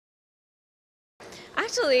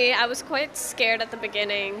Actually, I was quite scared at the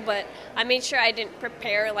beginning, but I made sure I didn't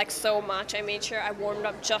prepare like so much. I made sure I warmed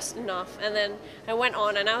up just enough, and then I went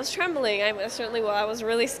on, and I was trembling. I certainly was. I was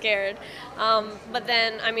really scared, but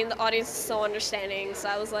then I mean the audience is so understanding, so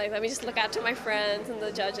I was like, let me just look out to my friends and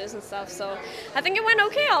the judges and stuff. So I think it went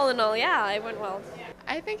okay all in all. Yeah, it went well.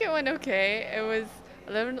 I think it went okay. It was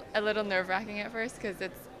a little nerve-wracking at first because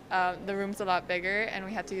the room's a lot bigger and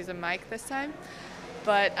we had to use a mic this time.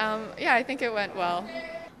 But yeah, I think it went well.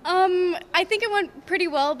 I think it went pretty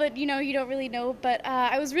well, but you don't really know. But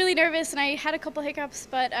I was really nervous and I had a couple hiccups,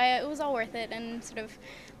 but it was all worth it. And sort of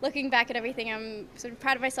looking back at everything, I'm sort of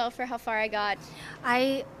proud of myself for how far I got.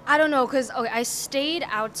 I don't know, because I stayed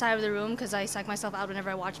outside of the room because I psych myself out whenever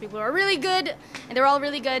I watch people who are really good, and they were all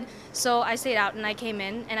really good. So I stayed out and I came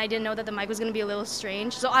in, and I didn't know that the mic was going to be a little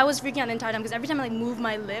strange. So I was freaking out the entire time because every time I moved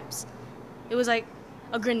my lips, it was like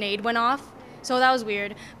a grenade went off. So that was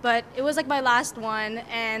weird, but it was like my last one,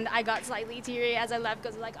 and I got slightly teary as I left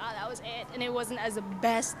because like, that was it, and it wasn't as the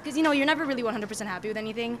best, because you're never really 100% happy with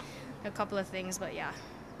anything, a couple of things, but yeah,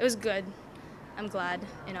 it was good. I'm glad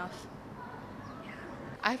enough.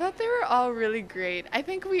 I thought they were all really great. I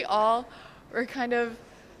think we all were kind of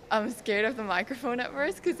scared of the microphone at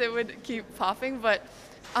first because it would keep popping, but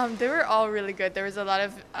they were all really good. There was a lot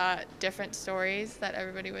of different stories that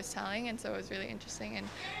everybody was telling, and so it was really interesting. And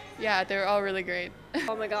yeah, they were all really great.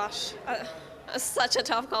 Oh my gosh, such a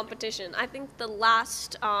tough competition. I think the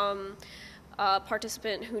last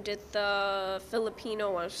participant who did the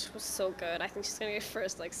Filipino one was so good. I think she's gonna get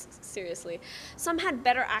first, like seriously. Some had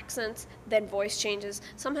better accents than voice changes.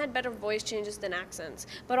 Some had better voice changes than accents.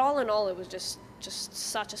 But all in all, it was just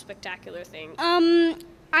such a spectacular thing.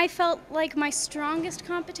 I felt like my strongest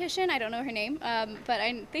competition, I don't know her name, but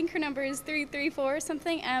I think her number is 334 or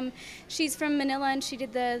something. She's from Manila, and she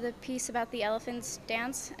did the piece about the elephants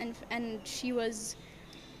dance, and she was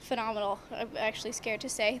phenomenal. I'm actually scared to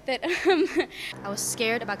say that. I was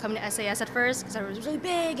scared about coming to SAS at first because I was really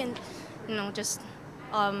big and just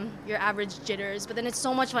your average jitters, but then it's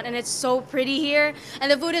so much fun and it's so pretty here and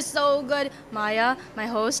the food is so good. Maya, my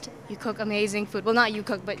host, you cook amazing food. Well, not you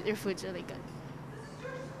cook, but your food's really good.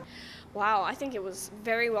 Wow, I think it was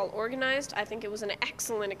very well organized. I think it was an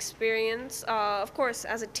excellent experience. Of course,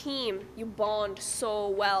 as a team, you bond so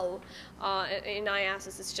well in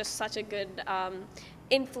IASIS. It's just such a good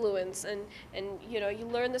influence, and you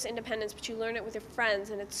learn this independence, but you learn it with your friends,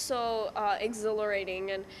 and it's so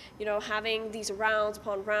exhilarating. And having these rounds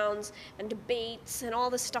upon rounds and debates and all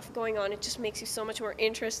this stuff going on, it just makes you so much more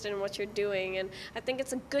interested in what you're doing. And I think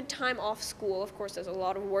it's a good time off school. Of course, there's a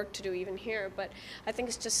lot of work to do even here, but I think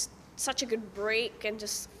it's just such a good break and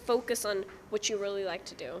just focus on what you really like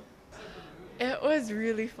to do. It was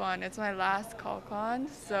really fun. It's my last CallCon,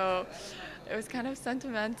 so it was kind of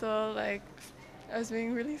sentimental. Like, I was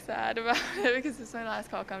being really sad about it because it's my last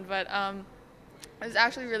CallCon, but it was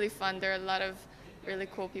actually really fun. There are a lot of really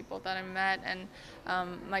cool people that I met, and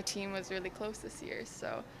my team was really close this year,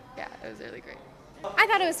 so yeah, it was really great. I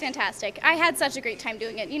thought it was fantastic. I had such a great time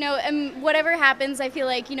doing it. And whatever happens, I feel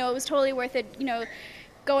like, it was totally worth it,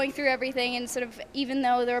 going through everything, and sort of, even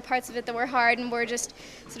though there were parts of it that were hard and were just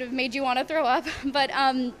sort of made you want to throw up, but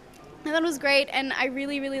I thought it was great, and I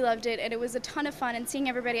really, really loved it, and it was a ton of fun, and seeing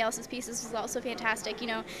everybody else's pieces was also fantastic,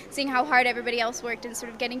 seeing how hard everybody else worked and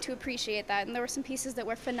sort of getting to appreciate that. And there were some pieces that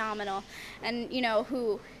were phenomenal, and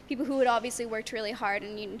people who had obviously worked really hard,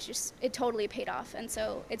 and it totally paid off, and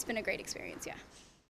so it's been a great experience, yeah.